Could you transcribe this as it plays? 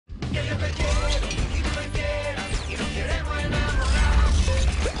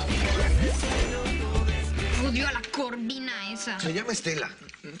volvió a la corvina esa. Se llama Estela.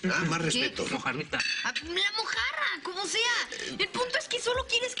 Más respeto. Mojarrita. La mojarra, como sea. El punto es que solo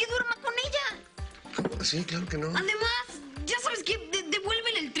quieres que duerma con ella. Sí, claro que no. Además, ya sabes que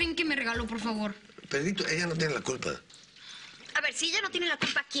devuélvele el tren que me regaló, por favor. Pedrito, ella no tiene la culpa. A ver, si ella no tiene la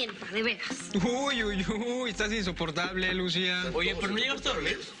culpa, ¿quién? De veras. Uy, estás insoportable, Lucía. Oye, pero no llegaste a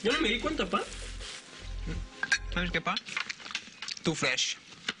dormir. Yo no me di cuenta, pa. ¿Sabes qué, pa? Tú fresh.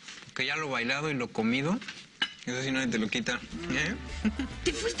 Que ya lo bailado y lo comido, eso sí nadie te lo quita. ¿Eh?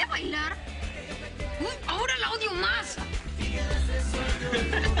 ¿Te fuiste a bailar? Ahora la odio más.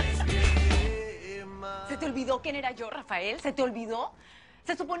 ¿Se te olvidó quién era yo, Rafael? ¿Se te olvidó?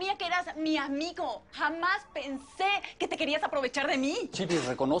 Se suponía que eras mi amigo. Jamás pensé que te querías aprovechar de mí. Chivis,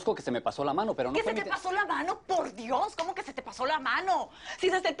 reconozco que se me pasó la mano, pero no ¿Que fue se te pasó la mano? Por Dios, ¿cómo que se te pasó la mano? Si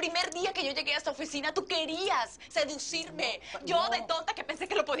desde el primer día que yo llegué a esta oficina tú querías seducirme. Yo de tonta que pensé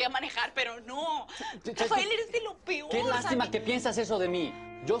que lo podía manejar, pero no. Rafael, eres de lo peor. Qué lástima que piensas eso de mí.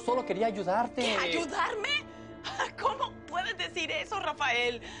 Yo solo quería ayudarte. ¿Qué? ¿Ayudarme? ¿Cómo puedes decir eso,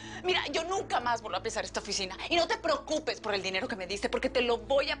 Rafael? Mira, yo nunca más vuelvo a pisar esta oficina. Y no te preocupes por el dinero que me diste, porque te lo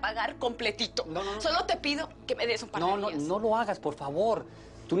voy a pagar completito. No. Solo te pido que me des un par de días. No lo hagas, por favor.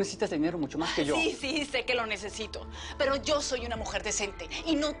 Tú necesitas dinero mucho más que yo. Sí, sé que lo necesito. Pero yo soy una mujer decente.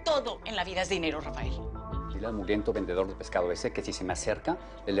 Y no todo en la vida es dinero, Rafael. Dile al mugriento vendedor de pescado ese que si se me acerca,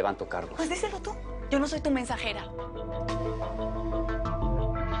 le levanto cargos. Pues díselo tú. Yo no soy tu mensajera.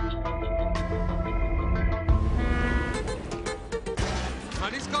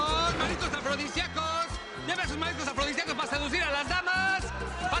 ¡Mariscos afrodisíacos! ¡Lleve sus mariscos afrodisíacos para seducir a las damas!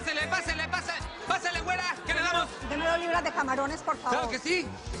 ¡Pásele, güera! ¿Qué le damos? Deme 2 libras de camarones, por favor. ¡Claro que sí!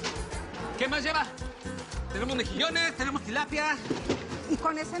 ¿Qué más lleva? Tenemos mejillones, tenemos tilapia. ¿Y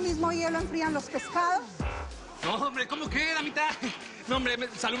con ese mismo hielo enfrían los pescados? No, hombre, ¿cómo cree, damita? No, hombre,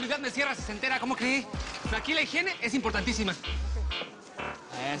 salubridad me cierra sesentera, ¿cómo cree? Aquí la higiene es importantísima.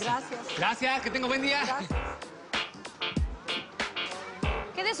 Eso. Gracias. Gracias, que tengo buen día. Gracias.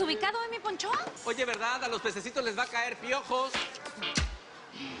 ¿Qué desubicado, mi ponchón? Oye, ¿verdad? A los pececitos les va a caer piojos.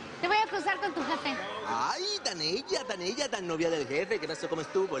 Te voy a cruzar con tu jefe. Ay, tan ella, tan novia del jefe, que no sé cómo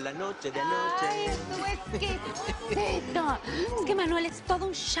estuvo la noche de anoche. Ay, estuvo exquisito. Es que Manuel es todo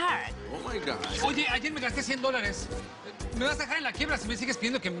un shark. Oh, my God. Oye, ayer me gasté $100. Me vas a dejar en la quiebra si me sigues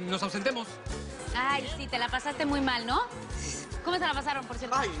pidiendo que nos ausentemos. Ay, sí, te la pasaste muy mal, ¿no? ¿Cómo se la pasaron, por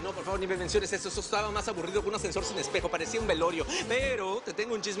cierto? Ay, no, por favor, ni me menciones eso. Eso estaba más aburrido que un ascensor sin espejo. Parecía un velorio. Pero te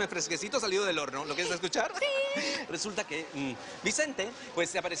tengo un chisme fresquecito salido del horno. ¿Lo quieres escuchar? Sí. Resulta que Vicente, pues,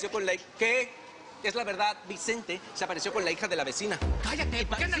 se apareció con la... ¿Qué? Es la verdad, Vicente se apareció con la hija de la vecina. ¡Cállate!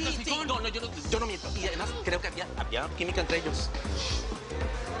 ¿Por qué andas Sí, hocicón? no, yo no miento. Y además creo que había química entre ellos.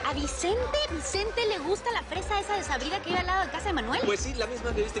 ¿A Vicente le gusta la fresa esa desabrida que iba al lado de casa de Manuel? Pues sí, la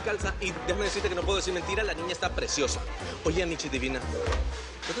misma que viste calza. Y déjame decirte que no puedo decir mentira, la niña está preciosa. Oye, Michi divina,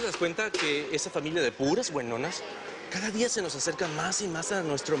 ¿no te das cuenta que esa familia de puras buenonas cada día se nos acerca más y más a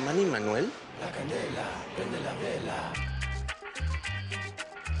nuestro Manny Manuel? La candela, prende la vela.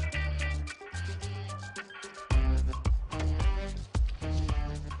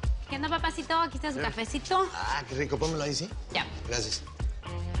 ¿Qué onda, papacito? Aquí está su cafecito. Ah, qué rico. Pónmelo ahí, ¿sí? Ya. Gracias.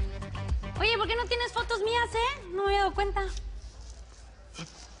 Oye, ¿por qué no tienes fotos mías, No me he dado cuenta.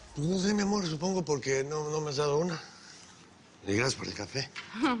 Pues no sé, mi amor, supongo porque no me has dado una. Y gracias por el café.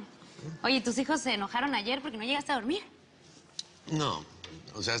 Oye, ¿tus hijos se enojaron ayer porque no llegaste a dormir? No,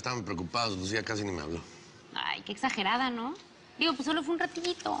 o sea, estaban preocupados. Lucía casi ni me habló. Ay, qué exagerada, ¿no? Digo, pues solo fue un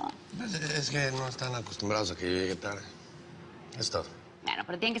ratito. Es que no están acostumbrados a que yo llegue tarde. Es todo. Bueno,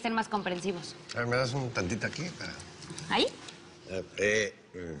 pero tienen que ser más comprensivos. A ver, ¿me das un tantito aquí para...? ¿Ahí?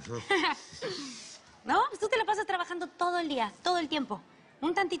 No, pues tú te la pasas trabajando todo el día, todo el tiempo.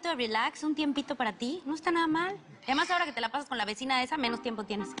 Un tantito de relax, un tiempito para ti, no está nada mal. Además, ahora que te la pasas con la vecina esa, menos tiempo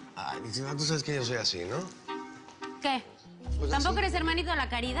tienes. Ay, vecina, tú sabes que yo soy así, ¿no? ¿Qué? Pues Tampoco así. eres hermanito de la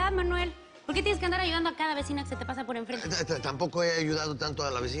caridad, Manuel. ¿Por qué tienes que andar ayudando a cada vecina que se te pasa por enfrente? Tampoco he ayudado tanto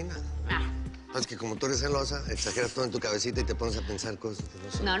a la vecina. Ah. Es que como tú eres celosa, exageras todo en tu cabecita y te pones a pensar cosas que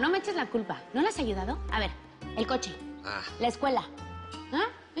no son. No me eches la culpa. ¿No le has ayudado? A ver, el coche, la escuela. ¿Ah?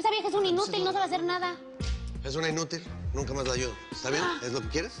 Esa vieja es un inútil, no sabe hacer nada. Es una inútil, nunca más la ayudo. ¿Está bien? ¿Es lo que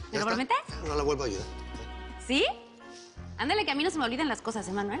quieres? ¿Me lo prometes? No la vuelvo a ayudar. ¿Sí? Ándale, que a mí no se me olvidan las cosas,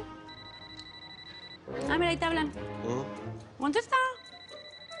 Manuel? Ah, mira, ahí te hablan. Contesta.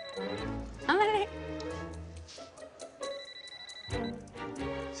 Ándale.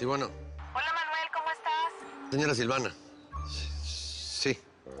 Sí, bueno. Hola, Manuel, ¿cómo estás? Señora Silvana. Sí.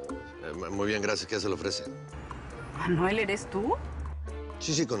 Muy bien, gracias. ¿Qué se le ofrece? Manuel, ¿eres tú?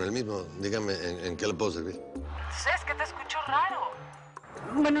 Sí, con el mismo. Dígame, ¿en qué le puedo servir? Es que te escucho raro.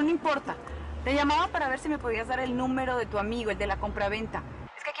 Bueno, no importa. Te llamaba para ver si me podías dar el número de tu amigo, el de la compraventa.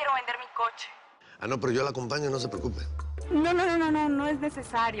 Es que quiero vender mi coche. Ah, no, pero yo la acompaño, no se preocupe. No es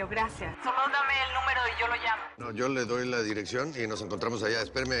necesario, gracias. Solo dame el número y yo lo llamo. No, yo le doy la dirección y nos encontramos allá.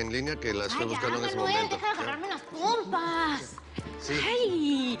 Espéreme en línea que la estoy buscando en ese Manuel, momento. deja de agarrarme las pompas. Sí.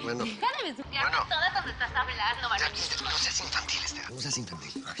 Ay, Bueno. deja de besuquearme todas donde estás hablando, Manuel. No seas infantil, Estela, no seas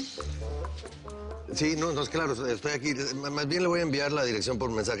infantil. Sí, no, es claro, estoy aquí. Más bien le voy a enviar la dirección por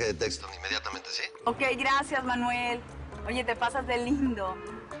mensaje de texto inmediatamente, ¿sí? Ok, gracias, Manuel. Oye, te pasas de lindo.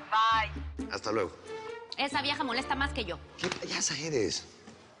 Bye. Hasta luego. Esa vieja molesta más que yo. ¿Qué payasa eres?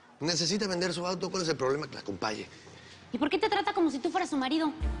 Necesita vender su auto, ¿cuál es el problema? Que la acompañe. ¿Y por qué te trata como si tú fueras su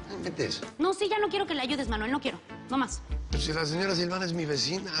marido? No inventes. No, sí, ya no quiero que le ayudes, Manuel, no quiero. No más. Pues si la señora Silvana es mi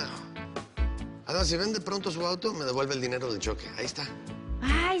vecina. Además, si vende pronto su auto, me devuelve el dinero del choque. Ahí está.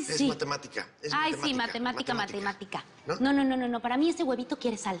 Ay, Es sí. matemática. Es Ay, matemática. sí, matemática. ¿No? No. Para mí ese huevito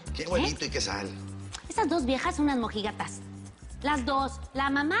quiere sal. ¿Qué huevito y qué sal? Esas dos viejas son unas mojigatas. Las dos. La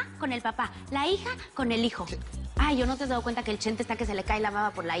mamá con el papá. La hija con el hijo. ¿Qué? Ay, ¿yo no te has dado cuenta que el Chente está que se le cae la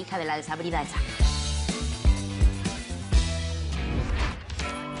baba por la hija de la desabrida esa?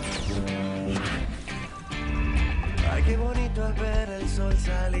 Ay, qué bonito es ver el sol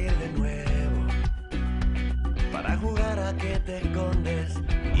salir de nuevo. Para jugar a que te escondes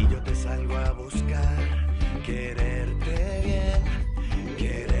y yo te salgo a buscar. Quererte bien,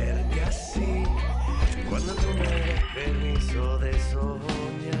 quererte así. Cuando tú me des permiso de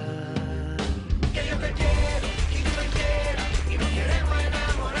soñar. Que yo te quiero y tú me quieras y nos queremos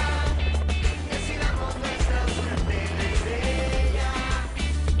enamorar. Decidamos nuestra suerte desde ya.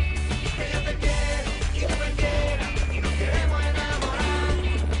 Que yo te quiero y tú me quieras y nos queremos enamorar.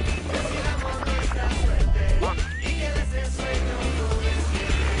 Decidamos nuestra suerte y que de ese sueño no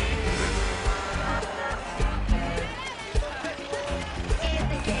despiertes. Que yo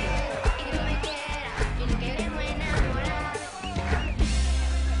te quiero y tú me quieras y nos queremos enamorar.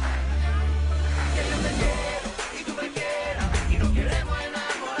 Que yo te quiero y tú me quieras y nos queremos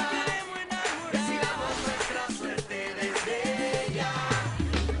enamorar. Decidamos nuestra suerte desde ya.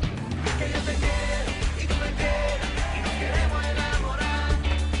 Que yo te quiero y tú me quieras y nos queremos enamorar.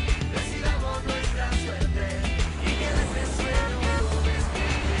 Decidamos nuestra suerte y que de ese sueño no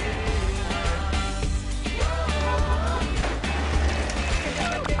despiertes. Que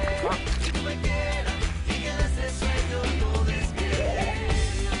yo te quiero y tú me quieras y que de ese sueño no despiertes.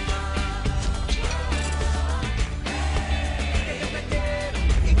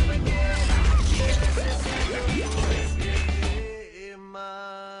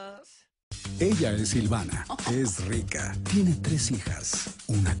 Ella es Silvana, es rica, tiene 3 hijas,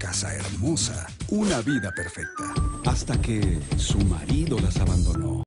 una casa hermosa, una vida perfecta, hasta que su marido las abandonó.